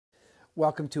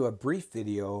Welcome to a brief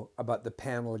video about the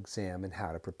panel exam and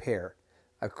how to prepare.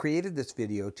 I've created this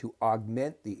video to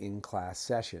augment the in-class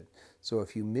session. So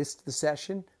if you missed the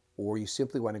session or you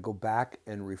simply want to go back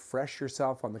and refresh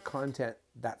yourself on the content,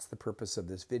 that's the purpose of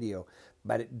this video.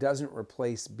 But it doesn't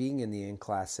replace being in the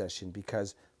in-class session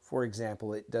because, for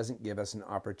example, it doesn't give us an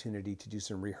opportunity to do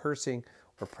some rehearsing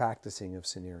or practicing of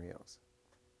scenarios.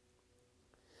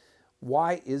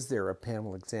 Why is there a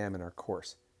panel exam in our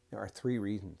course? There are three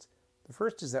reasons. The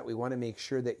first is that we want to make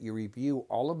sure that you review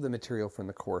all of the material from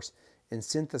the course and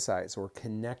synthesize or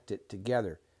connect it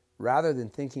together. Rather than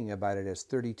thinking about it as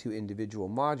 32 individual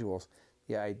modules,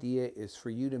 the idea is for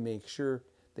you to make sure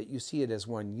that you see it as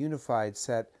one unified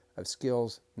set of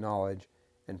skills, knowledge,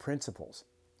 and principles.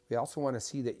 We also want to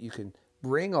see that you can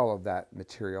bring all of that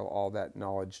material, all that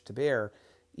knowledge to bear,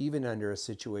 even under a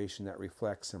situation that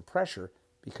reflects some pressure,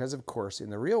 because of course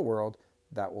in the real world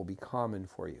that will be common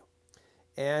for you.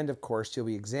 And of course, you'll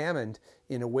be examined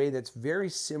in a way that's very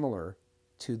similar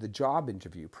to the job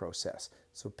interview process.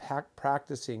 So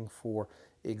practicing for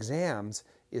exams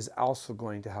is also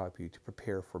going to help you to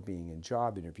prepare for being in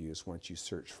job interviews once you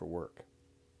search for work.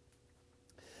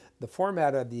 The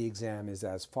format of the exam is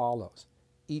as follows.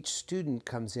 Each student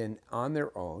comes in on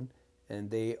their own and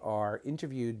they are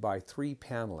interviewed by three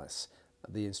panelists.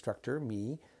 The instructor,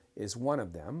 me, is one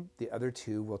of them. The other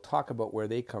two will talk about where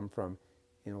they come from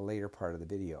in a later part of the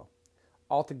video.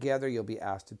 Altogether, you'll be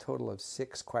asked a total of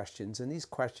 6 questions, and these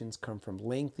questions come from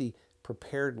lengthy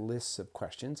prepared lists of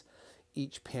questions.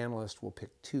 Each panelist will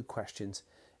pick 2 questions,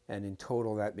 and in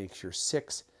total that makes your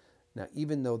 6. Now,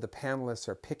 even though the panelists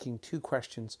are picking 2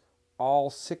 questions, all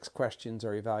 6 questions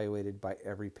are evaluated by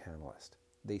every panelist.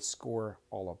 They score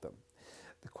all of them.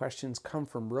 The questions come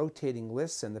from rotating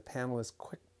lists, and the panelists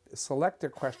select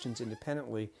their questions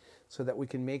independently so that we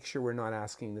can make sure we're not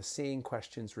asking the same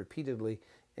questions repeatedly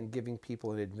and giving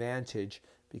people an advantage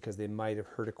because they might have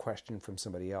heard a question from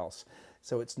somebody else.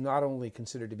 So it's not only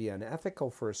considered to be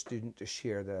unethical for a student to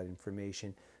share that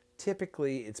information,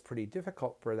 typically it's pretty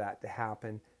difficult for that to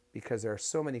happen because there are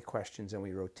so many questions and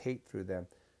we rotate through them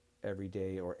every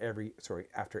day or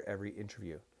after every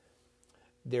interview.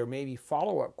 There may be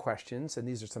follow-up questions, and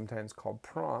these are sometimes called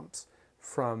prompts,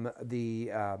 from the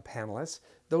panelists.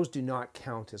 Those do not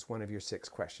count as one of your 6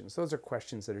 questions. Those are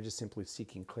questions that are just simply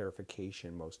seeking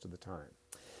clarification most of the time.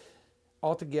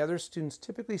 Altogether, students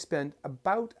typically spend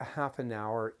about a half an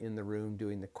hour in the room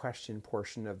doing the question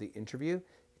portion of the interview.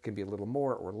 It can be a little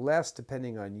more or less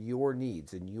depending on your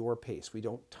needs and your pace. We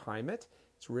don't time it.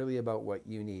 It's really about what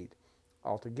you need.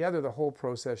 Altogether, the whole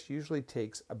process usually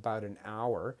takes about an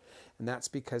hour, and that's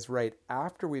because right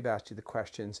after we've asked you the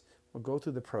questions, we'll go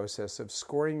through the process of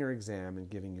scoring your exam and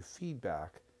giving you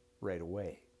feedback right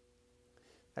away.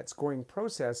 That scoring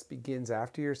process begins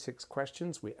after your 6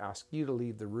 questions. We ask you to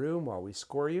leave the room while we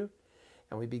score you,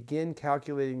 and we begin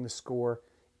calculating the score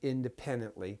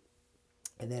independently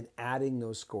and then adding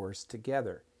those scores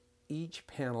together. Each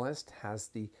panelist has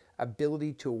the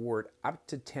ability to award up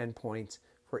to 10 points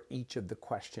for each of the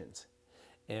questions.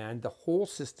 And the whole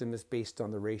system is based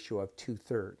on the ratio of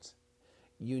 2/3.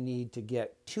 You need to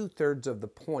get 2/3 of the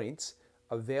points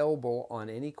available on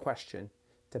any question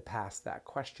to pass that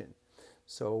question.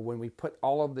 So when we put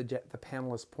all of the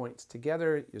panelist points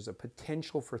together, there's a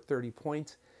potential for 30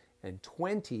 points, and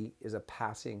 20 is a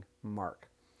passing mark.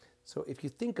 So if you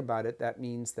think about it, that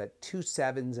means that 2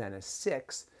 7s and a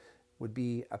 6 would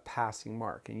be a passing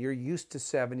mark. And you're used to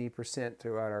 70%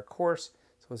 throughout our course,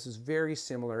 so this is very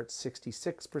similar. It's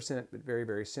 66%, but very,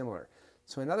 very similar.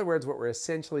 So in other words, what we're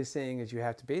essentially saying is you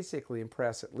have to basically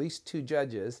impress at least 2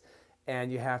 judges,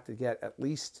 and you have to get at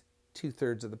least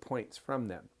 2/3 of the points from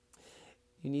them.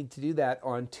 You need to do that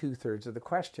on 2/3 of the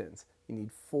questions. You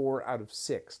need 4 out of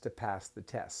 6 to pass the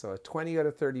test. So a 20 out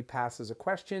of 30 passes a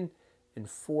question, and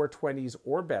 4 20s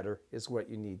or better is what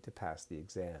you need to pass the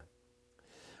exam.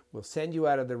 We'll send you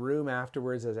out of the room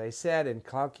afterwards, as I said, and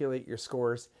calculate your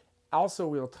scores. Also,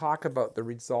 we'll talk about the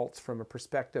results from a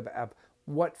perspective of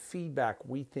what feedback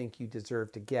we think you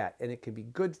deserve to get. And it can be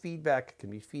good feedback, it can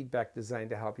be feedback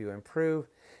designed to help you improve.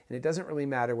 And it doesn't really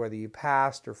matter whether you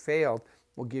passed or failed.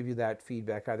 We'll give you that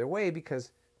feedback either way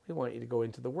because we want you to go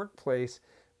into the workplace,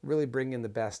 really bring in the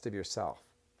best of yourself.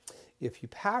 If you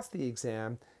pass the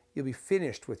exam, you'll be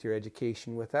finished with your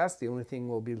education with us. The only thing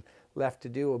will be left to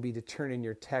do will be to turn in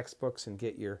your textbooks and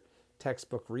get your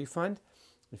textbook refund.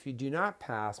 If you do not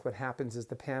pass, what happens is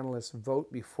the panelists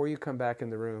vote before you come back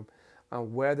in the room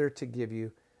on whether to give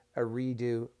you a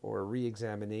redo or a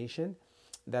re-examination.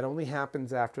 That only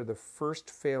happens after the first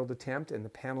failed attempt, and the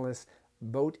panelists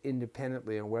vote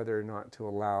independently on whether or not to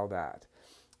allow that.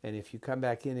 And if you come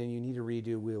back in and you need a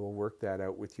redo, we will work that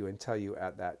out with you and tell you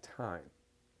at that time.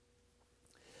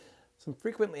 Some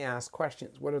frequently asked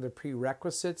questions. What are the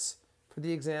prerequisites for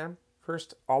the exam?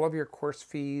 First, all of your course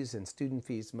fees and student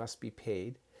fees must be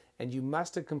paid, and you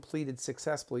must have completed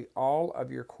successfully all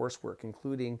of your coursework,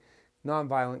 including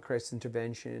nonviolent crisis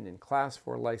intervention and class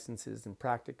 4 licenses and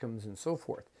practicums and so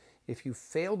forth. If you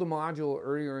failed a module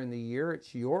earlier in the year,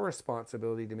 it's your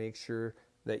responsibility to make sure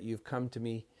that you've come to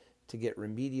me to get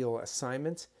remedial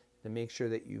assignments, to make sure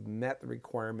that you've met the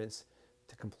requirements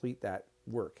to complete that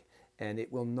work. And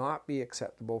it will not be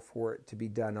acceptable for it to be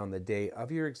done on the day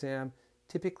of your exam.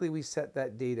 Typically, we set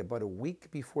that date about a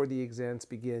week before the exams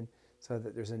begin so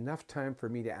that there's enough time for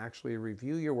me to actually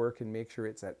review your work and make sure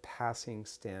it's at passing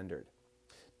standard.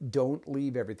 Don't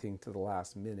leave everything to the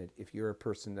last minute if you're a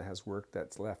person that has work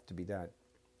that's left to be done.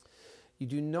 You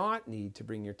do not need to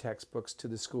bring your textbooks to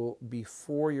the school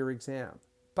before your exam,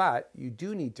 but you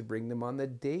do need to bring them on the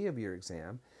day of your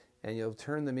exam, and you'll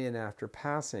turn them in after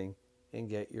passing and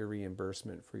get your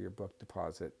reimbursement for your book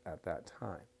deposit at that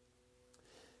time.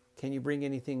 Can you bring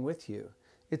anything with you?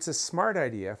 It's a smart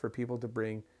idea for people to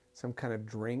bring some kind of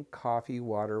drink, coffee,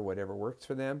 water, whatever works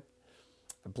for them,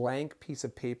 a blank piece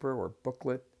of paper or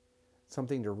booklet,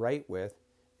 something to write with,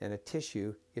 and a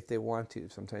tissue if they want to.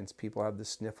 Sometimes people have the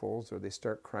sniffles or they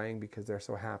start crying because they're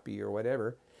so happy or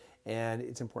whatever, and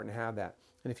it's important to have that.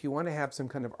 And if you want to have some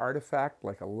kind of artifact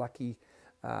like a lucky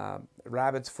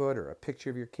rabbit's foot or a picture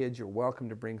of your kids, you're welcome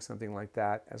to bring something like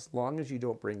that, as long as you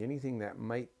don't bring anything that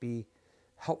might be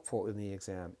helpful in the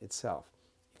exam itself.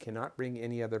 You cannot bring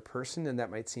any other person, and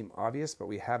that might seem obvious, but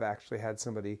we have actually had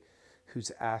somebody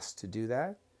who's asked to do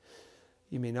that.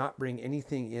 You may not bring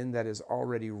anything in that is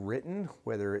already written,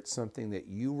 whether it's something that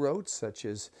you wrote, such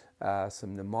as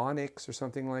some mnemonics or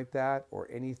something like that, or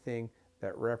anything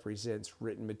that represents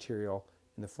written material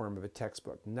in the form of a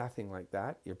textbook. Nothing like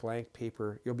that. Your blank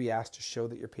paper, you'll be asked to show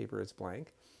that your paper is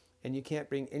blank, and you can't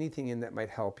bring anything in that might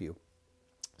help you.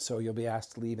 So you'll be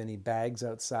asked to leave any bags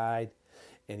outside,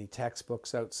 any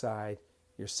textbooks outside,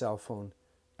 your cell phone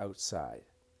outside.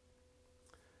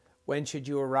 When should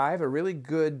you arrive? A really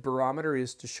good barometer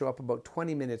is to show up about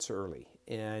 20 minutes early,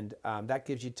 and that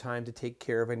gives you time to take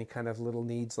care of any kind of little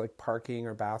needs like parking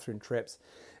or bathroom trips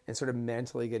and sort of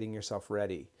mentally getting yourself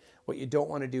ready. What you don't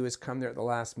want to do is come there at the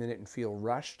last minute and feel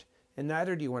rushed, and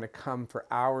neither do you want to come for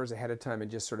hours ahead of time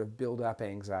and just sort of build up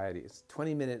anxieties.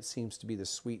 20 minutes seems to be the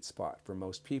sweet spot for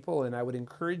most people, and I would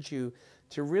encourage you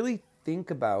to really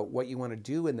think about what you want to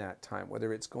do in that time,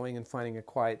 whether it's going and finding a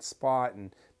quiet spot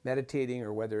and meditating,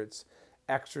 or whether it's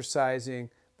exercising,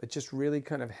 but just really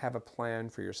kind of have a plan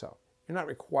for yourself. You're not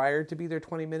required to be there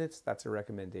 20 minutes. That's a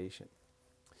recommendation.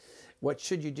 What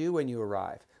should you do when you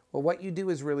arrive? Well, what you do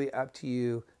is really up to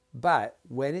you, but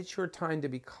when it's your time to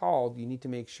be called, you need to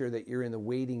make sure that you're in the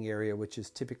waiting area, which is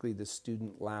typically the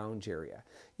student lounge area.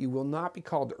 You will not be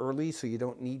called early, so you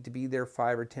don't need to be there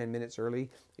 5 or 10 minutes early.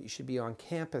 You should be on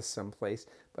campus someplace,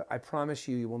 but I promise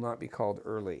you, you will not be called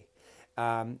early.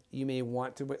 You may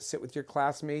want to sit with your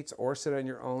classmates or sit on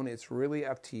your own. It's really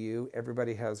up to you.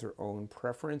 Everybody has their own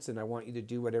preference, and I want you to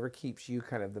do whatever keeps you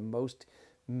kind of the most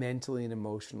mentally and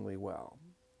emotionally well.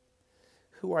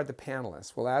 Who are the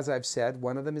panelists? Well, as I've said,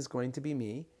 one of them is going to be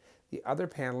me. The other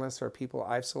panelists are people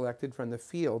I've selected from the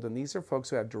field, and these are folks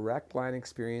who have direct line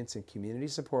experience in community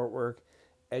support work,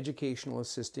 educational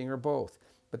assisting, or both.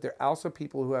 But they're also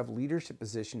people who have leadership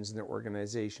positions in their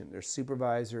organization. They're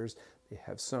supervisors. They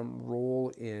have some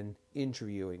role in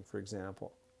interviewing, for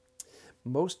example.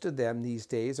 Most of them these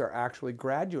days are actually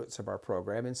graduates of our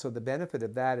program, and so the benefit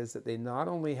of that is that they not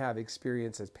only have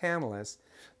experience as panelists,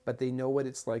 but they know what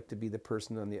it's like to be the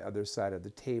person on the other side of the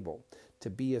table,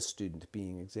 to be a student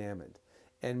being examined.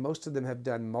 And most of them have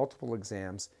done multiple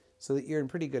exams, so that you're in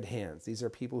pretty good hands. These are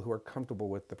people who are comfortable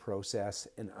with the process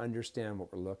and understand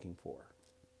what we're looking for.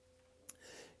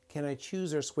 Can I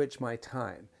choose or switch my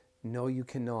time? No, you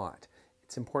cannot.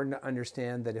 It's important to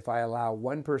understand that if I allow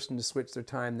one person to switch their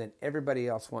time, then everybody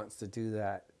else wants to do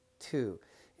that too.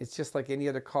 It's just like any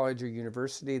other college or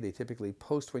university. They typically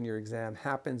post when your exam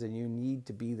happens, and you need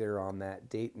to be there on that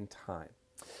date and time.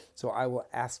 So I will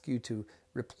ask you to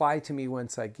reply to me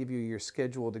once I give you your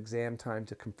scheduled exam time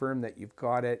to confirm that you've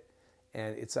got it,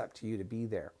 and it's up to you to be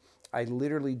there. I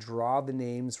literally draw the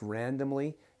names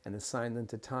randomly and assign them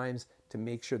to times to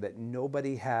make sure that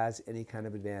nobody has any kind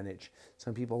of advantage.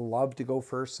 Some people love to go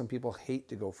first, some people hate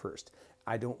to go first.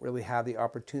 I don't really have the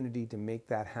opportunity to make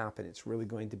that happen. It's really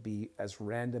going to be as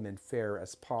random and fair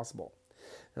as possible.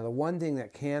 Now, the one thing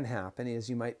that can happen is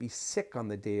you might be sick on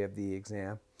the day of the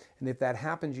exam, and if that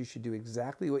happens, you should do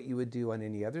exactly what you would do on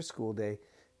any other school day.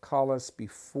 call us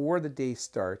before the day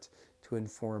starts to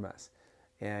inform us.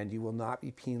 And you will not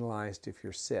be penalized if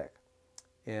you're sick.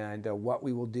 And what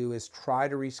we will do is try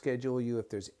to reschedule you if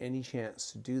there's any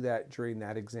chance to do that during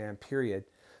that exam period,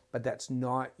 but that's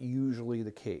not usually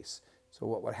the case. So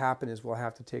what would happen is we'll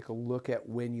have to take a look at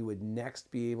when you would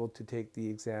next be able to take the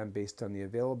exam based on the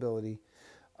availability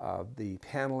of the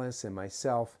panelists and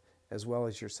myself, as well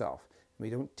as yourself. We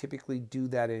don't typically do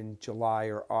that in July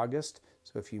or August,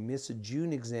 so if you miss a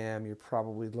June exam, you're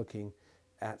probably looking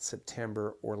at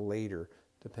September or later,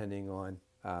 depending on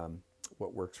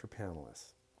what works for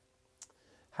panelists.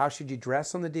 How should you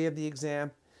dress on the day of the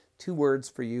exam? 2 words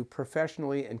for you: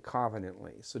 professionally and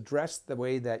confidently. So dress the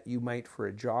way that you might for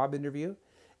a job interview,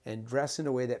 and dress in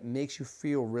a way that makes you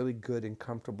feel really good and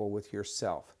comfortable with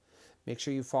yourself. Make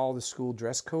sure you follow the school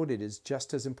dress code. It is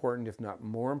just as important, if not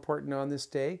more important, on this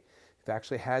day. I've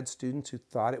actually had students who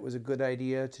thought it was a good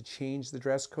idea to change the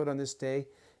dress code on this day,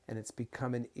 and it's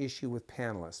become an issue with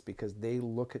panelists because they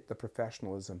look at the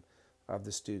professionalism of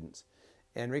the students.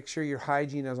 And make sure your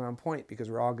hygiene is on point, because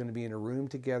we're all going to be in a room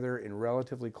together in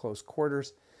relatively close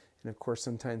quarters. And of course,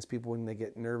 sometimes people, when they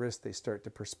get nervous, they start to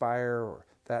perspire or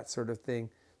that sort of thing.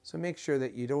 So make sure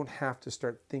that you don't have to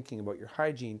start thinking about your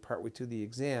hygiene partway through the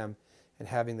exam and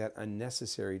having that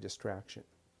unnecessary distraction.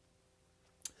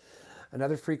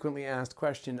 Another frequently asked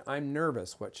question: I'm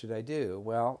nervous, what should I do?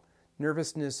 Well,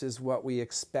 nervousness is what we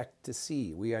expect to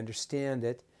see. We understand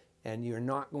it, and you're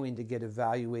not going to get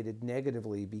evaluated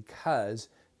negatively because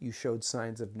you showed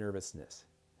signs of nervousness.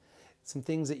 Some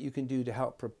things that you can do to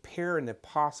help prepare in a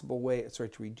possible way, to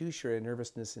reduce your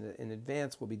nervousness in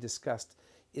advance will be discussed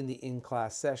in the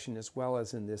in-class session as well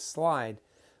as in this slide.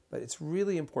 But it's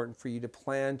really important for you to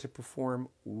plan to perform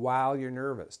while you're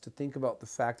nervous, to think about the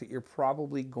fact that you're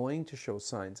probably going to show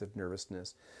signs of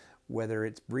nervousness, whether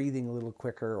it's breathing a little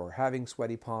quicker or having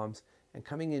sweaty palms, and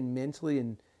coming in mentally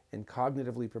and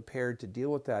cognitively prepared to deal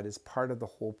with that is part of the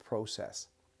whole process.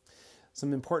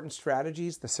 Some important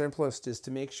strategies: the simplest is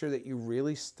to make sure that you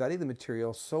really study the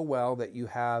material so well that you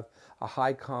have a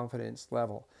high confidence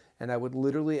level. And I would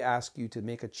literally ask you to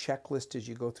make a checklist as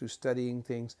you go through studying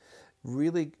things,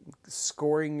 really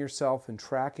scoring yourself and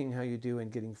tracking how you do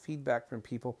and getting feedback from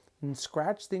people, and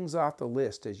scratch things off the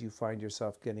list as you find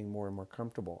yourself getting more and more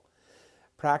comfortable.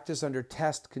 Practice under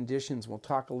test conditions. We'll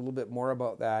talk a little bit more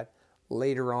about that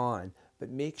later on, but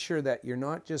make sure that you're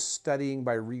not just studying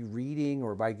by rereading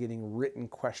or by getting written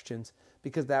questions,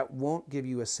 because that won't give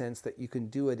you a sense that you can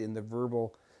do it in the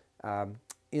verbal,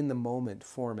 in the moment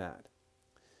format.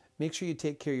 Make sure you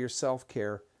take care of your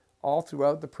self-care all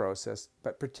throughout the process,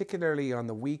 but particularly on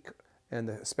the week and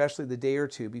especially the day or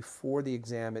two before the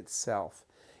exam itself.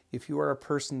 If you are a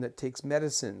person that takes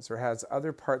medicines or has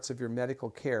other parts of your medical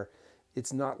care,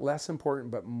 it's not less important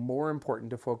but more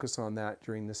important to focus on that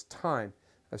during this time.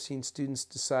 I've seen students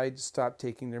decide to stop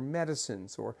taking their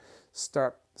medicines or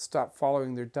stop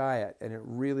following their diet, and it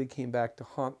really came back to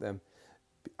haunt them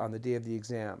on the day of the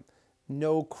exam.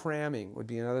 No cramming would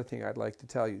be another thing I'd like to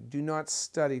tell you. Do not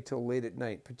study till late at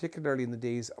night, particularly in the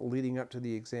days leading up to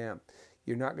the exam.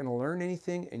 You're not going to learn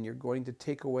anything, and you're going to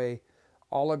take away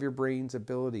all of your brain's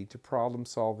ability to problem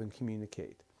solve and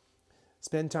communicate.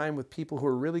 Spend time with people who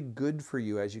are really good for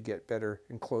you as you get better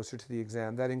and closer to the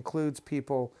exam. That includes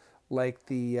people like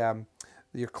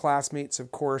your classmates,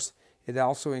 of course. It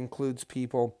also includes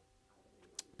people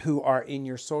who are in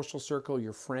your social circle,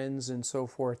 your friends and so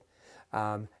forth.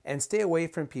 And stay away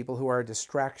from people who are a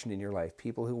distraction in your life,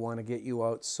 people who want to get you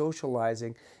out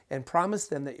socializing, and promise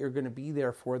them that you're going to be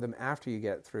there for them after you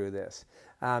get through this.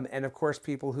 And of course,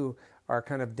 people who are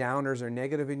kind of downers or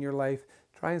negative in your life,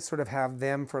 try and sort of have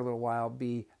them for a little while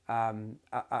be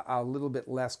a little bit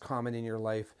less common in your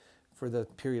life for the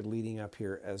period leading up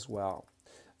here as well.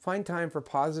 Find time for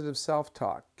positive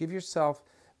self-talk. Give yourself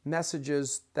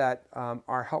messages that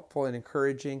are helpful and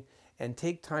encouraging, and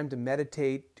take time to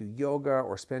meditate, do yoga,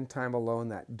 or spend time alone,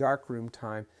 that dark room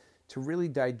time, to really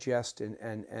digest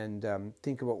and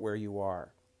think about where you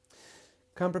are.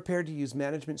 Come prepared to use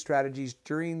management strategies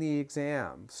during the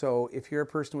exam. So if you're a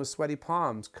person with sweaty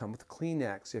palms, come with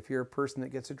Kleenex. If you're a person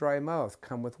that gets a dry mouth,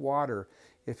 come with water.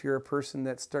 If you're a person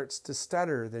that starts to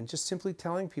stutter, then just simply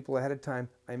telling people ahead of time,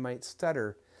 I might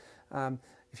stutter.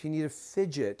 If you need a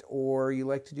fidget or you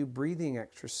like to do breathing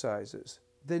exercises,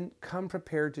 then come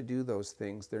prepared to do those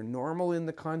things. They're normal in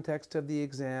the context of the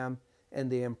exam,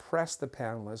 and they impress the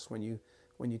panelists when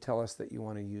you tell us that you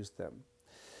want to use them.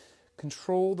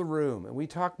 Control the room, and we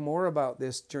talk more about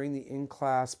this during the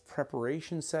in-class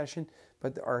preparation session,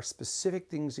 but there are specific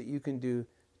things that you can do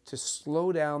to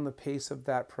slow down the pace of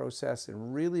that process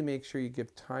and really make sure you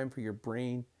give time for your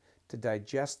brain to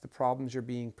digest the problems you're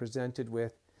being presented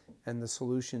with and the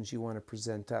solutions you want to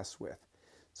present us with.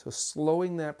 So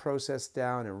slowing that process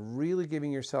down and really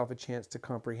giving yourself a chance to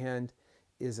comprehend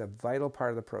is a vital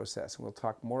part of the process. And we'll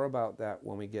talk more about that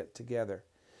when we get together.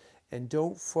 And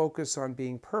don't focus on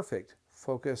being perfect.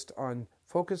 Focus on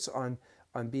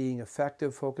being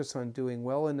effective. Focus on doing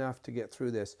well enough to get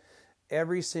through this.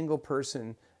 Every single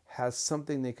person has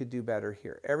something they could do better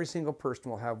here. Every single person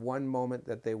will have one moment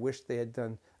that they wish they had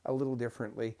done a little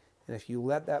differently. And if you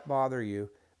let that bother you,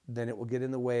 then it will get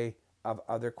in the way of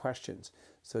other questions.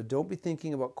 So don't be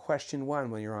thinking about question 1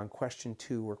 when you're on question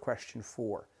 2 or question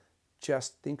 4.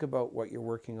 Just think about what you're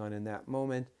working on in that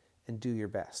moment and do your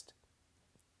best.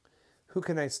 Who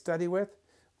can I study with?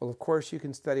 Well, of course, you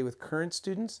can study with current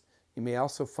students. You may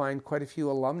also find quite a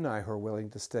few alumni who are willing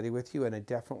to study with you, and I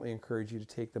definitely encourage you to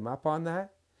take them up on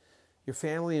that. Your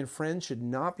family and friends should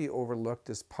not be overlooked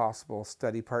as possible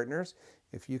study partners.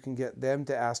 If you can get them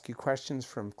to ask you questions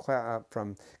from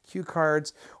cue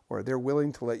cards, or they're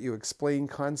willing to let you explain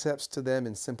concepts to them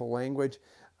in simple language,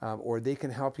 or they can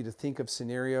help you to think of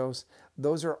scenarios,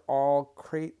 those are all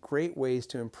great ways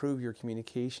to improve your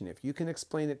communication. If you can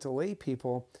explain it to lay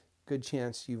people, good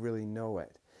chance you really know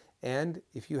it. And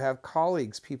if you have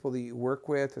colleagues, people that you work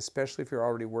with, especially if you're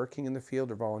already working in the field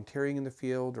or volunteering in the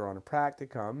field or on a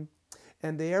practicum,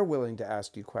 and they are willing to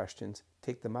ask you questions,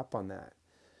 take them up on that.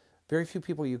 Very few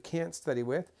people you can't study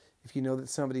with. If you know that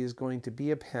somebody is going to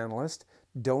be a panelist,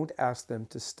 don't ask them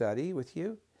to study with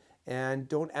you, and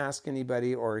don't ask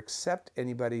anybody or accept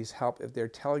anybody's help if they're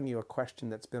telling you a question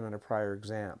that's been on a prior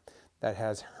exam. That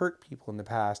has hurt people in the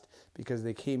past because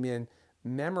they came in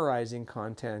memorizing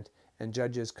content and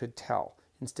judges could tell.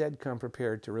 Instead, come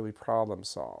prepared to really problem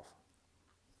solve.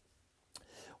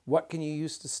 What can you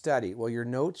use to study? Well, your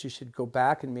notes, you should go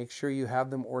back and make sure you have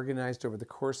them organized over the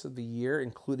course of the year,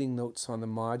 including notes on the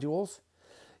modules.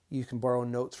 You can borrow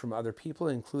notes from other people,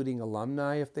 including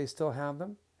alumni if they still have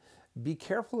them. Be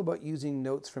careful about using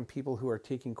notes from people who are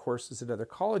taking courses at other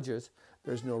colleges.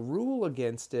 There's no rule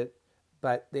against it,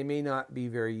 but they may not be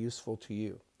very useful to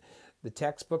you. The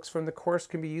textbooks from the course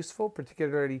can be useful,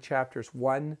 particularly chapters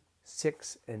 1,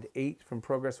 6, and 8 from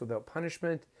Progress Without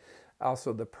Punishment.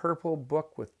 Also the purple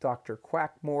book with Dr.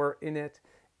 Quackmore in it,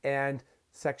 and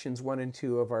sections 1 and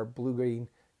 2 of our blue-green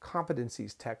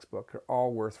competencies textbook are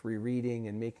all worth rereading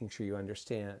and making sure you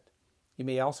understand. You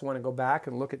may also want to go back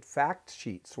and look at fact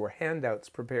sheets or handouts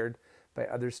prepared by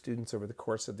other students over the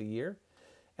course of the year.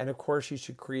 And of course, you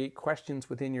should create questions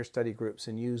within your study groups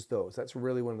and use those. That's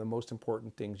really one of the most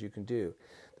important things you can do.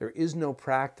 There is no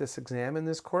practice exam in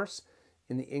this course.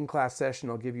 In the in-class session,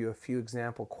 I'll give you a few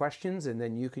example questions, and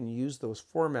then you can use those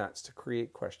formats to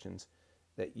create questions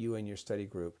that you and your study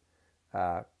group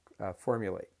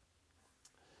formulate.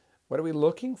 What are we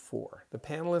looking for? The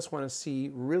panelists want to see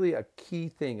really a key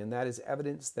thing, and that is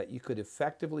evidence that you could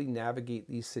effectively navigate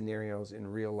these scenarios in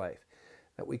real life,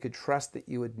 that we could trust that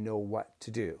you would know what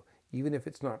to do, even if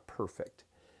it's not perfect.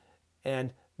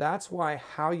 And that's why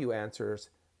how you answer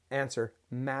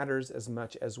matters as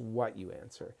much as what you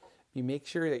answer. You make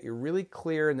sure that you're really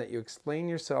clear and that you explain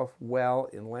yourself well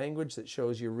in language that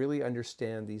shows you really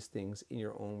understand these things in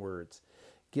your own words.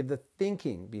 Give the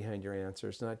thinking behind your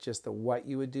answers, not just the what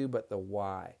you would do, but the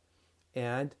why.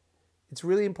 And it's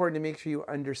really important to make sure you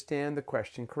understand the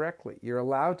question correctly. You're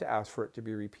allowed to ask for it to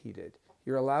be repeated.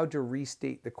 You're allowed to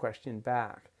restate the question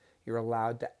back. You're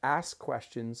allowed to ask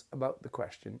questions about the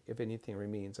question if anything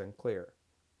remains unclear.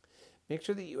 Make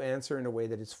sure that you answer in a way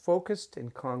that is focused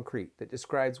and concrete, that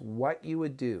describes what you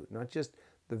would do, not just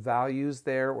the values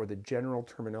there or the general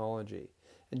terminology.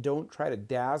 And don't try to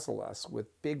dazzle us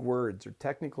with big words or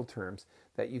technical terms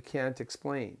that you can't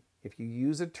explain. If you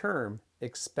use a term,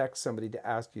 expect somebody to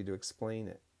ask you to explain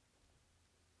it.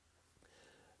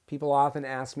 People often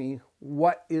ask me,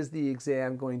 what is the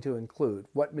exam going to include?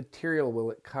 What material will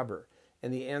it cover?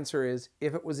 And the answer is,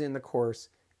 if it was in the course,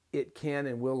 it can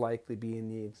and will likely be in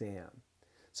the exam.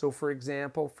 So for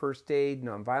example, first aid,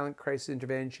 nonviolent crisis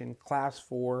intervention, class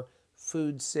 4,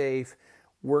 food safe,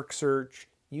 work search,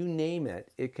 you name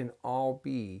it, it can all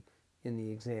be in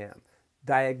the exam.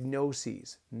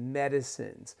 Diagnoses,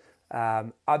 medicines,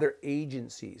 other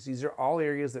agencies, these are all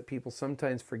areas that people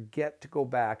sometimes forget to go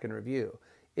back and review.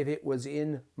 If it was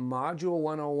in Module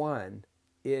 101,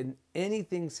 in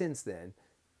anything since then,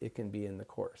 it can be in the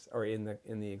course or in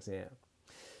the exam.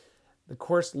 The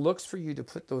course looks for you to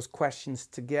put those questions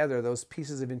together, those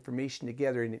pieces of information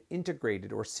together in an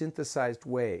integrated or synthesized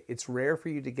way. It's rare for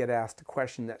you to get asked a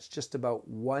question that's just about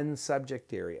one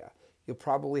subject area. You'll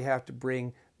probably have to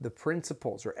bring the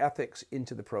principles or ethics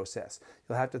into the process.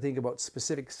 You'll have to think about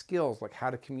specific skills like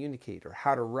how to communicate or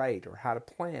how to write or how to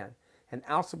plan, and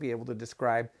also be able to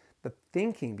describe the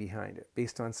thinking behind it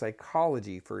based on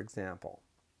psychology, for example.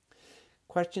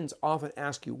 Questions often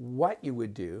ask you what you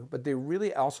would do, but they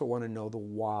really also want to know the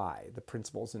why, the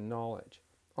principles and knowledge.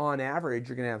 On average,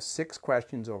 you're going to have 6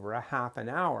 questions over a half an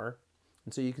hour,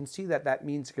 and so you can see that that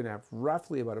means you're going to have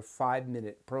roughly about a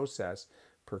 5-minute process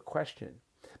per question.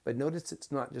 But notice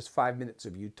it's not just 5 minutes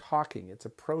of you talking, it's a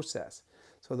process.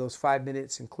 So those 5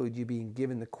 minutes include you being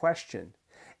given the question,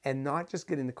 and not just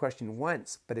getting the question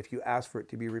once, but if you ask for it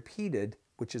to be repeated,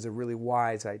 which is a really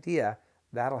wise idea,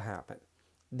 that'll happen.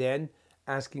 Then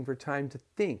asking for time to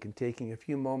think and taking a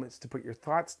few moments to put your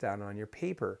thoughts down on your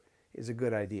paper is a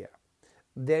good idea.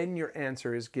 Then your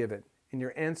answer is given, and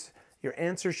your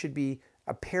answer should be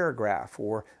a paragraph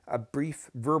or a brief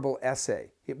verbal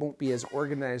essay. It won't be as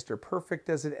organized or perfect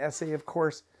as an essay, of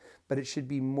course, but it should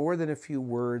be more than a few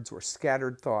words or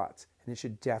scattered thoughts, and it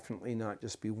should definitely not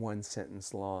just be one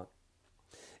sentence long.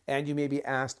 And you may be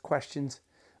asked questions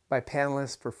by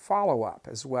panelists for follow-up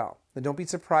as well. Now, don't be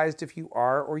surprised if you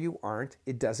are or you aren't.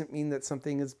 It doesn't mean that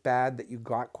something is bad that you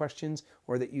got questions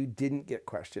or that you didn't get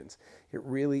questions. It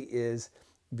really is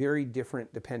very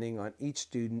different depending on each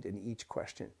student and each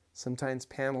question. Sometimes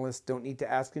panelists don't need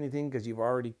to ask anything because you've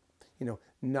already,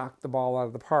 knocked the ball out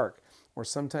of the park. Or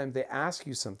sometimes they ask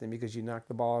you something because you knocked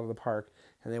the ball out of the park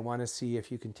and they want to see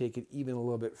if you can take it even a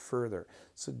little bit further.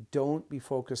 So don't be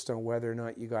focused on whether or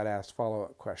not you got asked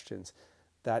follow-up questions.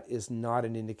 That is not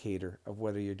an indicator of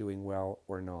whether you're doing well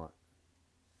or not.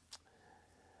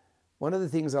 One of the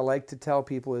things I like to tell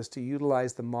people is to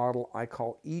utilize the model I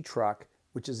call eTruck,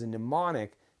 which is a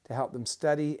mnemonic to help them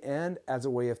study and as a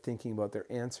way of thinking about their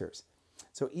answers.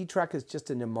 So eTruck is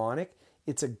just a mnemonic.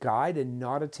 It's a guide and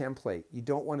not a template. You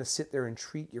don't want to sit there and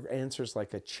treat your answers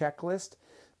like a checklist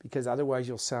because otherwise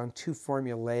you'll sound too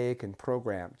formulaic and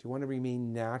programmed. You want to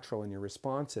remain natural in your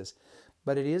responses.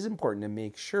 But it is important to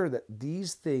make sure that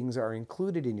these things are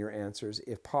included in your answers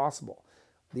if possible.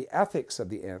 The ethics of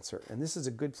the answer, and this is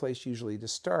a good place usually to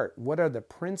start. What are the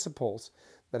principles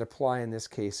that apply in this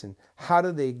case, and how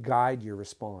do they guide your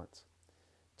response?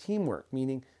 Teamwork,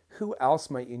 meaning who else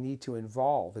might you need to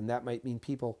involve, and that might mean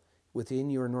people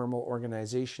within your normal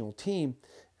organizational team,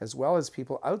 as well as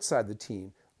people outside the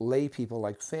team, lay people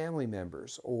like family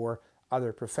members or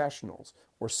other professionals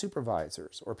or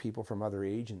supervisors or people from other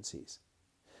agencies.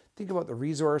 Think about the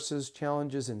resources,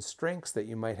 challenges, and strengths that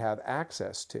you might have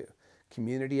access to.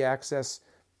 Community access,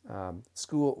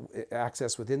 school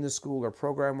access within the school or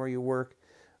program where you work,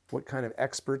 what kind of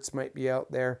experts might be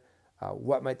out there,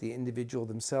 what might the individual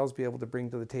themselves be able to bring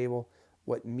to the table,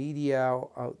 what media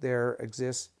out there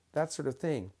exists, that sort of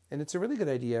thing. And it's a really good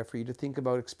idea for you to think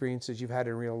about experiences you've had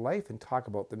in real life and talk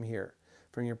about them here,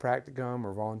 from your practicum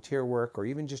or volunteer work or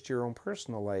even just your own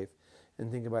personal life,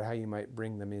 and think about how you might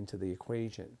bring them into the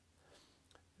equation.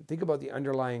 Think about the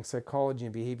underlying psychology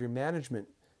and behavior management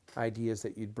ideas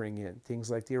that you'd bring in,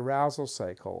 things like the arousal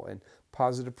cycle and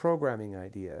positive programming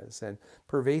ideas and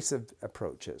pervasive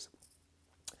approaches.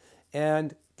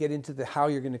 And get into how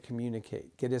you're going to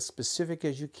communicate. Get as specific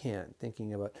as you can,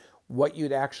 thinking about what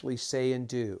you'd actually say and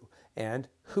do, and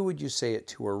who would you say it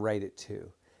to or write it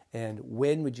to, and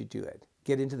when would you do it.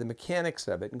 Get into the mechanics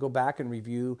of it and go back and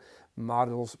review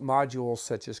modules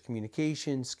such as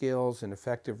communication skills and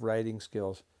effective writing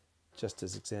skills, just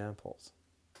as examples.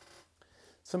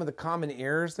 Some of the common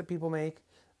errors that people make.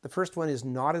 The first one is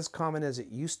not as common as it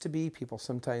used to be. People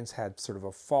sometimes had sort of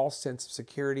a false sense of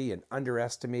security and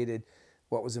underestimated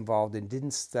what was involved and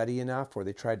didn't study enough, or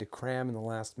they tried to cram in the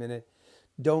last minute.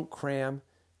 Don't cram.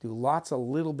 Do lots of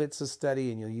little bits of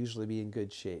study and you'll usually be in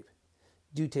good shape.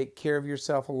 Do take care of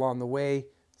yourself along the way.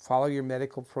 Follow your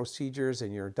medical procedures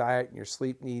and your diet and your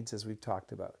sleep needs as we've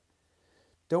talked about.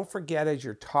 Don't forget as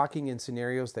you're talking in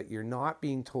scenarios that you're not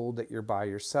being told that you're by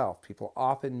yourself. People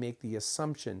often make the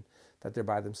assumption that they're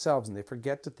by themselves and they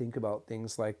forget to think about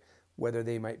things like whether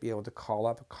they might be able to call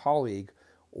up a colleague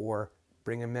or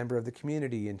bring a member of the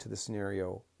community into the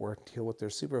scenario or deal with their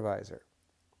supervisor.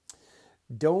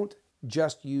 Don't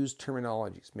just use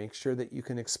terminologies. Make sure that you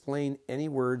can explain any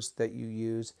words that you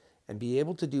use and be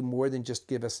able to do more than just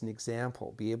give us an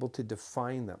example. Be able to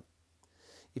define them.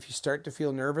 If you start to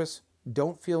feel nervous,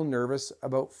 don't feel nervous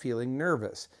about feeling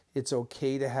nervous. It's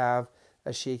okay to have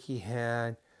a shaky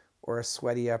hand or a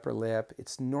sweaty upper lip.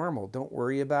 It's normal. Don't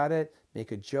worry about it.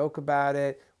 Make a joke about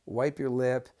it. Wipe your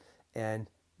lip and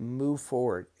move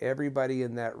forward. Everybody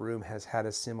in that room has had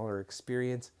a similar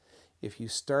experience. If you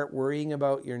start worrying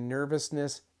about your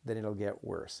nervousness, then it'll get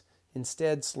worse.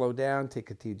 Instead, slow down, take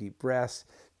a few deep breaths,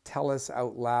 Tell us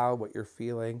out loud what you're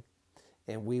feeling,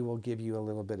 and we will give you a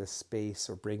little bit of space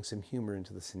or bring some humor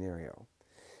into the scenario.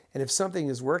 And if something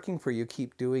is working for you,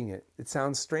 keep doing it. It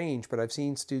sounds strange, but I've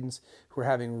seen students who are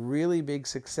having really big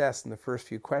success in the first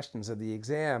few questions of the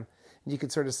exam, and you can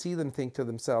sort of see them think to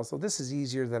themselves, well, this is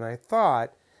easier than I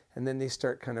thought, and then they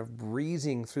start kind of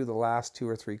breezing through the last 2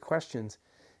 or 3 questions,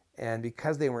 and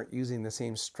because they weren't using the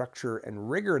same structure and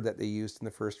rigor that they used in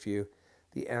the first few,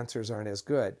 the answers aren't as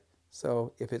good.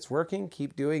 So if it's working,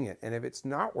 keep doing it. And if it's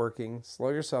not working, slow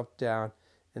yourself down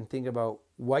and think about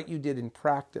what you did in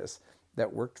practice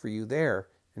that worked for you there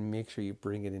and make sure you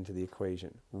bring it into the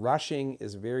equation. Rushing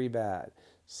is very bad.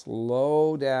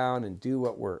 Slow down and do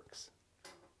what works.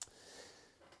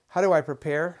 How do I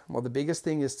prepare? Well, the biggest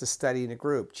thing is to study in a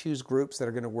group. Choose groups that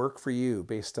are going to work for you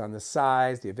based on the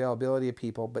size, the availability of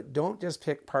people, but don't just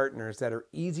pick partners that are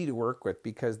easy to work with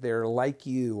because they're like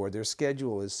you or their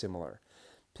schedule is similar.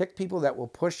 Pick people that will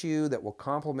push you, that will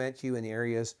complement you in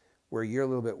areas where you're a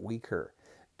little bit weaker.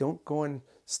 Don't go and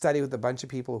study with a bunch of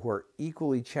people who are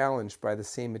equally challenged by the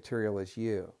same material as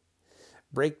you.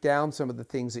 Break down some of the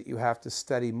things that you have to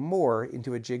study more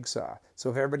into a jigsaw. So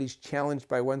if everybody's challenged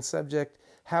by one subject,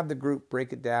 have the group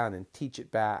break it down and teach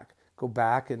it back. Go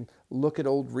back and look at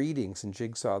old readings and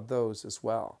jigsaw those as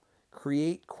well.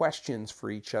 Create questions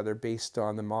for each other based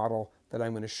on the model that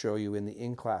I'm going to show you in the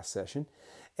in-class session.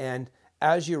 And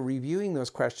as you're reviewing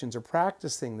those questions or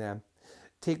practicing them,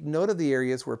 take note of the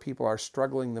areas where people are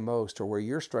struggling the most or where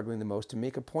you're struggling the most and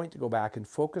make a point to go back and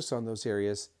focus on those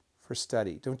areas for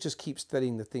study. Don't just keep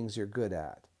studying the things you're good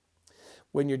at.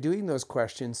 When you're doing those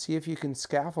questions, see if you can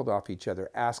scaffold off each other.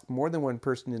 Ask more than one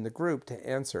person in the group to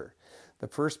answer. The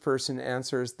first person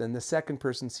answers, then the second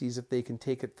person sees if they can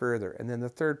take it further, and then the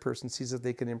third person sees if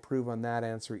they can improve on that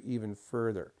answer even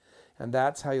further. And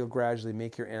that's how you'll gradually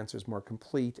make your answers more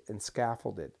complete and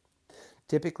scaffolded.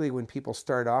 Typically, when people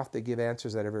start off, they give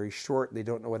answers that are very short and they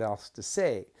don't know what else to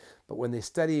say. But when they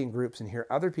study in groups and hear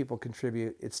other people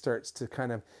contribute, it starts to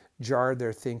kind of jar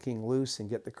their thinking loose and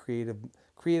get the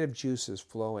creative juices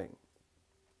flowing.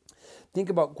 Think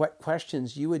about what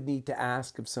questions you would need to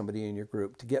ask of somebody in your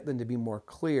group to get them to be more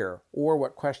clear, or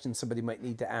what questions somebody might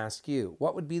need to ask you.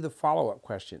 What would be the follow-up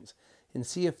questions? And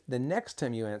see if the next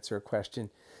time you answer a question,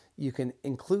 you can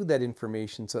include that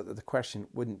information so that the question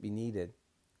wouldn't be needed.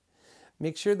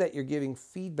 Make sure that you're giving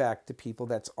feedback to people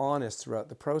that's honest throughout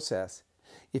the process.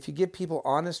 If you give people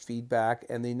honest feedback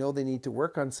and they know they need to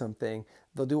work on something,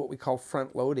 they'll do what we call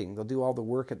front loading. They'll do all the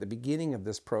work at the beginning of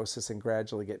this process and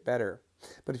gradually get better.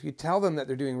 But if you tell them that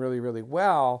they're doing really, really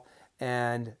well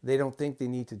and they don't think they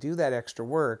need to do that extra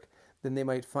work, then they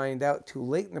might find out too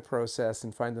late in the process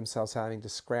and find themselves having to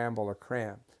scramble or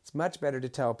cram. It's much better to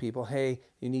tell people, hey,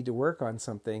 you need to work on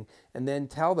something, and then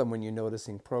tell them when you're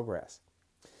noticing progress.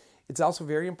 It's also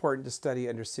very important to study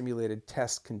under simulated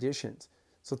test conditions.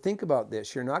 So think about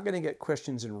this. You're not going to get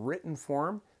questions in written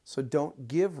form, so don't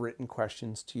give written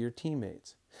questions to your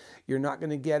teammates. You're not going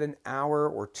to get an hour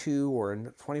or 2 or a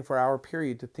 24-hour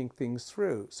period to think things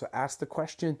through. So ask the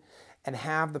question and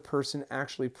have the person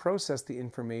actually process the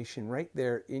information right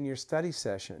there in your study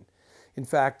session. In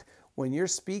fact, when you're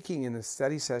speaking in the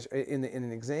study session, in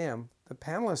an exam, the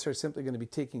panelists are simply going to be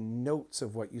taking notes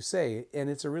of what you say, and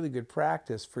it's a really good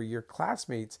practice for your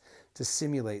classmates to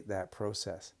simulate that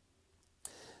process.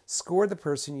 Score the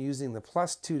person using the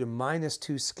 +2 to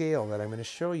 -2 scale that I'm going to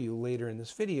show you later in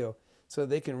this video so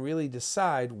they can really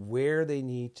decide where they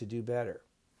need to do better.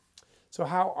 So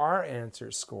how are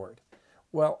answers scored?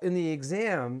 Well, in the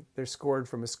exam, they're scored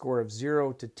from a score of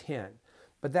 0 to 10,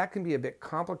 but that can be a bit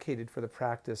complicated for the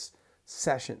practice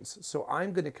sessions. So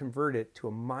I'm going to convert it to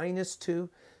a -2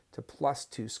 to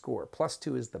 +2 score.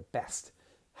 +2 is the best.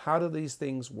 How do these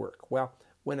things work? Well,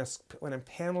 when a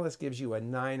panelist gives you a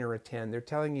 9 or a 10, they're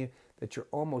telling you that you're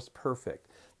almost perfect,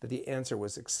 that the answer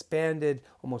was expanded,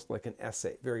 almost like an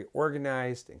essay, very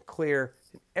organized and clear,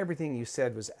 and everything you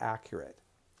said was accurate.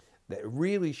 That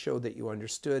really showed that you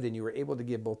understood and you were able to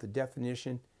give both the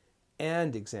definition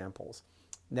and examples,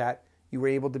 that you were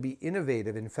able to be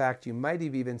innovative. In fact, you might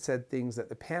have even said things that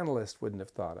the panelists wouldn't have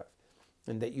thought of,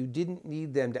 and that you didn't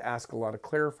need them to ask a lot of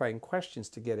clarifying questions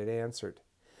to get it answered.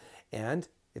 And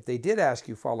if they did ask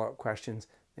you follow-up questions,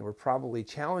 they were probably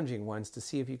challenging ones to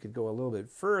see if you could go a little bit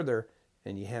further,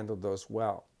 and you handled those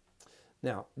well.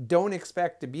 Now, don't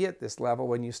expect to be at this level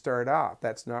when you start off.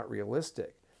 That's not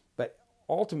realistic. But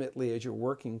ultimately, as you're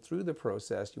working through the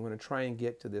process, you want to try and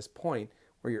get to this point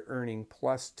where you're earning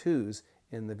 +2s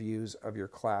in the views of your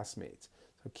classmates.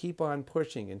 So keep on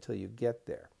pushing until you get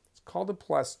there. It's called a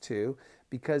 +2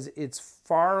 because it's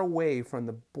far away from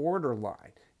the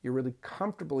borderline. you're really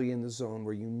comfortably in the zone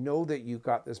where you know that you've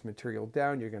got this material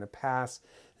down, you're going to pass,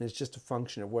 and it's just a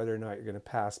function of whether or not you're going to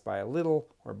pass by a little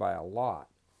or by a lot.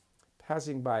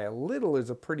 Passing by a little is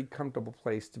a pretty comfortable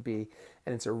place to be,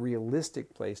 and it's a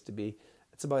realistic place to be.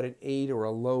 It's about an 8 or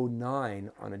a low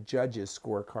 9 on a judge's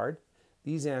scorecard.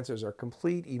 These answers are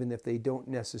complete even if they don't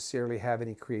necessarily have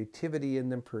any creativity in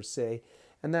them per se,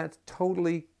 and that's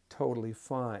totally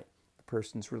fine. The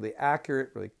person's really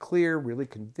accurate, really clear, really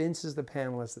convinces the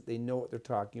panelists that they know what they're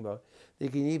talking about. They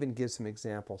can even give some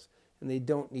examples, and they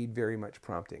don't need very much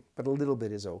prompting, but a little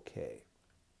bit is okay.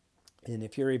 And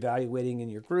if you're evaluating in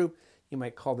your group, you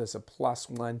might call this a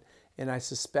 +1, and I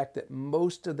suspect that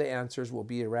most of the answers will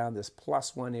be around this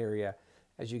 +1 area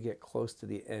as you get close to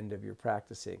the end of your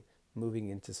practicing, moving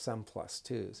into some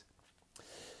 +2s.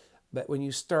 But when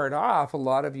you start off, a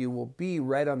lot of you will be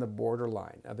right on the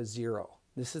borderline of a 0.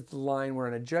 This is the line where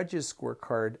on a judge's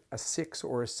scorecard, a 6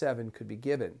 or a 7 could be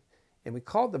given. And we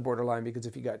call it the borderline because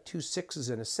if you got 2 6s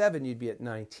and a 7, you'd be at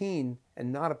 19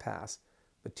 and not a pass.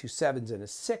 But 2 7s and a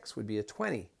 6 would be a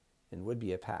 20 and would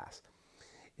be a pass.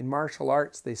 In martial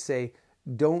arts, they say,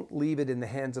 don't leave it in the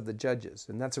hands of the judges.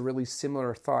 And that's a really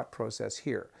similar thought process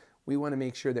here. We want to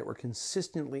make sure that we're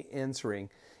consistently answering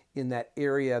in that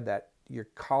area that your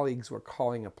colleagues were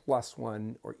calling a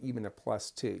 +1 or even a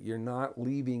 +2. You're not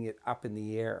leaving it up in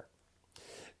the air.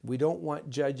 We don't want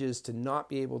judges to not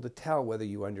be able to tell whether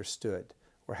you understood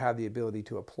or have the ability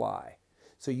to apply.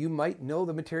 So you might know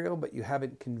the material, but you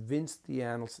haven't convinced the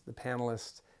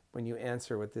panelists when you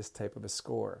answer with this type of a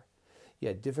score. You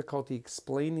had difficulty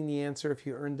explaining the answer if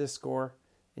you earned this score,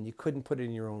 and you couldn't put it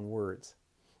in your own words.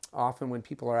 Often when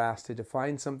people are asked to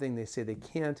define something, they say they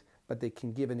can't, but they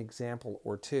can give an example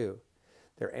or two.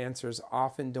 Their answers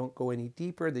often don't go any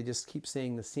deeper. They just keep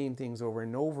saying the same things over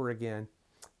and over again,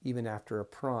 even after a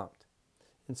prompt.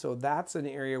 And so that's an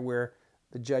area where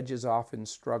the judges often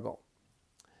struggle.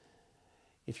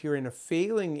 If you're in a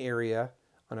failing area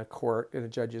on a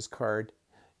judge's card,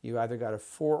 you either got a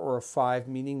 4 or a 5,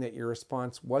 meaning that your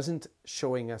response wasn't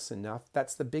showing us enough.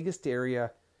 That's the biggest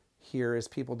area here is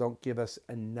people don't give us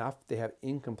enough. They have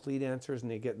incomplete answers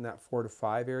and they get in that 4 to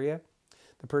 5 area.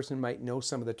 The person might know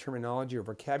some of the terminology or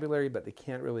vocabulary, but they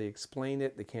can't really explain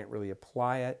it. They can't really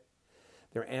apply it.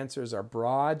 Their answers are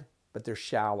broad, but they're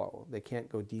shallow. They can't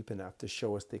go deep enough to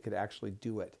show us they could actually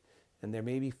do it. And there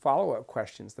may be follow-up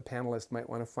questions. The panelists might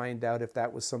want to find out if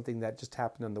that was something that just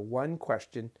happened on the one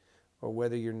question or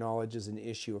whether your knowledge is an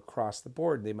issue across the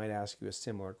board. They might ask you a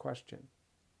similar question.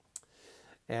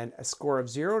 And a score of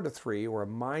 0 to 3 or a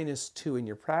 -2 in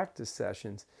your practice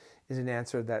sessions is an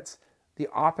answer that's the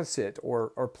opposite or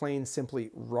plain simply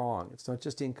wrong. It's not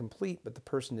just incomplete, but the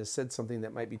person has said something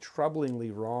that might be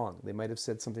troublingly wrong. They might have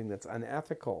said something that's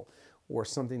unethical or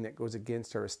something that goes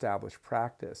against our established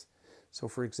practice. So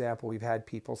for example, we've had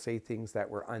people say things that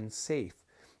were unsafe,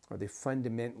 or they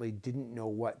fundamentally didn't know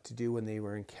what to do when they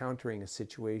were encountering a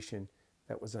situation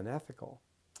that was unethical.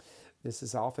 This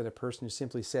is often a person who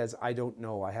simply says, I don't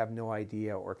know, I have no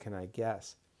idea, or can I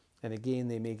guess? And again,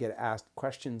 they may get asked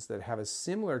questions that have a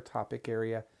similar topic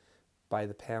area by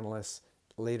the panelists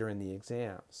later in the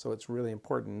exam. So it's really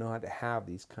important not to have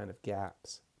these kind of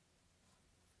gaps.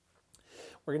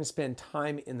 We're going to spend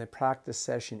time in the practice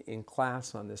session in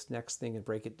class on this next thing and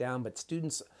break it down, but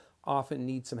students often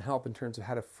need some help in terms of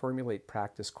how to formulate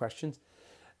practice questions.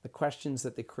 The questions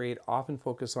that they create often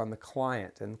focus on the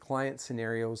client, and client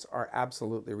scenarios are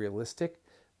absolutely realistic,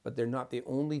 but they're not the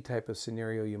only type of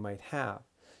scenario you might have.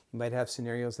 You might have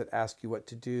scenarios that ask you what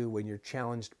to do when you're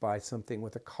challenged by something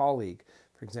with a colleague,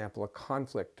 for example, a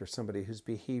conflict or somebody whose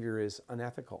behavior is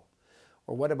unethical.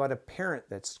 Or what about a parent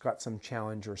that's got some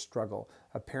challenge or struggle,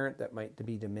 a parent that might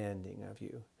be demanding of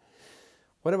you?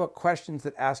 What about questions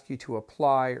that ask you to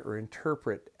apply or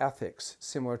interpret ethics,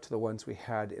 similar to the ones we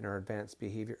had in our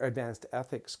advanced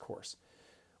ethics course?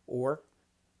 Or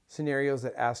scenarios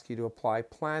that ask you to apply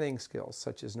planning skills,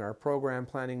 such as in our program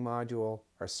planning module,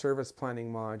 our service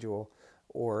planning module,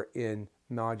 or in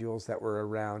modules that were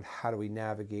around how do we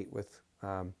navigate with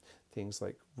things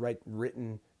like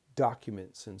written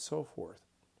documents and so forth.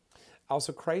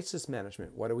 Also, crisis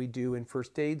management. What do we do in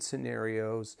first aid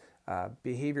scenarios,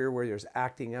 behavior where there's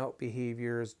acting out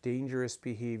behaviors, dangerous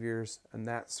behaviors, and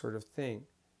that sort of thing.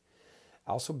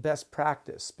 Also, best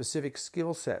practice, specific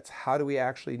skill sets. How do we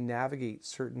actually navigate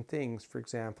certain things? For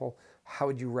example, how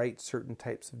would you write certain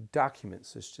types of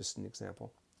documents? Is just an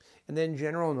example. And then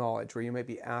general knowledge, where you might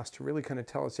be asked to really kind of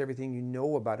tell us everything you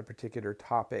know about a particular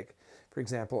topic. For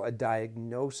example, a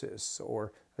diagnosis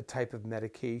or a type of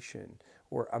medication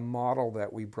or a model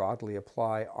that we broadly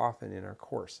apply often in our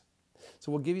course.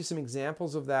 So we'll give you some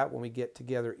examples of that when we get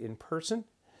together in person.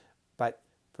 But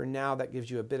for now, that gives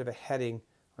you a bit of a heading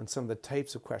on some of the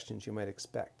types of questions you might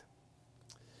expect.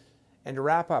 And to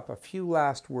wrap up, a few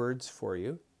last words for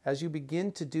you. As you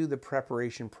begin to do the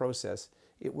preparation process,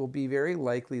 it will be very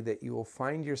likely that you will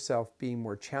find yourself being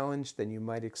more challenged than you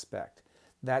might expect.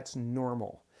 That's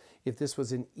normal. If this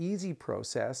was an easy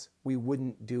process, we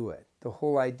wouldn't do it. The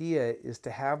whole idea is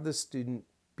to have the student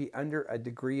be under a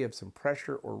degree of some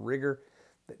pressure or rigor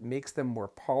that makes them more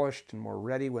polished and more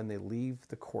ready when they leave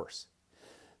the course.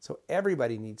 So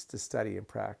everybody needs to study and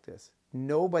practice.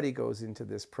 Nobody goes into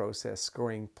this process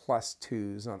scoring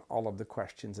 +2s on all of the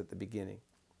questions at the beginning.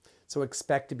 So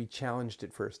expect to be challenged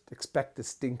at first. Expect to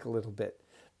stink a little bit,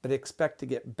 but expect to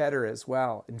get better as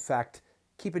well. In fact,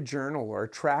 keep a journal or a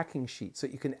tracking sheet so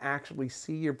you can actually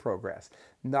see your progress.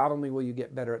 Not only will you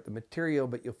get better at the material,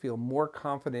 but you'll feel more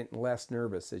confident and less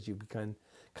nervous as you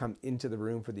come into the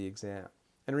room for the exam.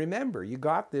 And remember, you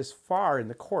got this far in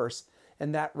the course,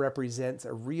 and that represents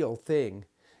a real thing.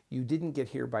 You didn't get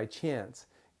here by chance.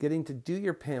 Getting to do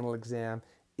your panel exam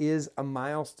is a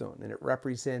milestone, and it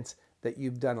represents that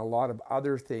you've done a lot of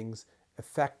other things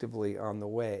effectively on the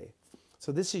way.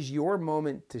 So this is your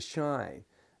moment to shine.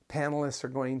 Panelists are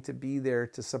going to be there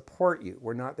to support you.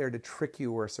 We're not there to trick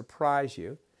you or surprise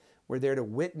you. We're there to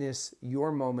witness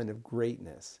your moment of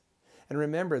greatness. And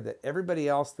remember that everybody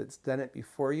else that's done it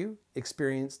before you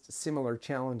experienced similar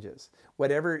challenges.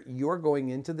 Whatever you're going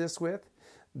into this with,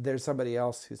 there's somebody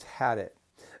else who's had it.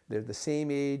 They're the same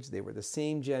age, they were the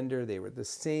same gender, they were the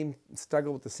same,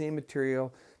 struggled with the same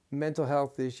material, mental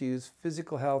health issues,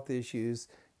 physical health issues,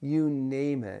 you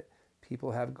name it.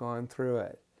 People have gone through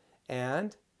it.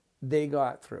 And they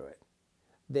got through it.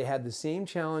 They had the same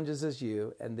challenges as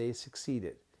you, and they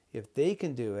succeeded. If they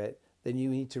can do it, then you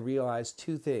need to realize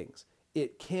two things.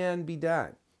 It can be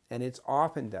done, and it's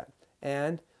often done.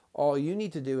 And all you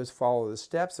need to do is follow the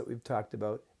steps that we've talked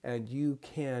about, and you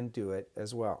can do it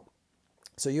as well.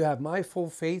 So you have my full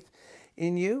faith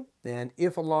in you, and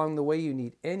if along the way you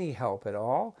need any help at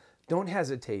all, don't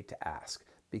hesitate to ask,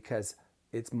 because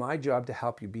it's my job to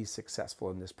help you be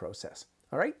successful in this process.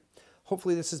 All right?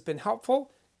 Hopefully this has been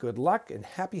helpful. Good luck and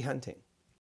happy hunting.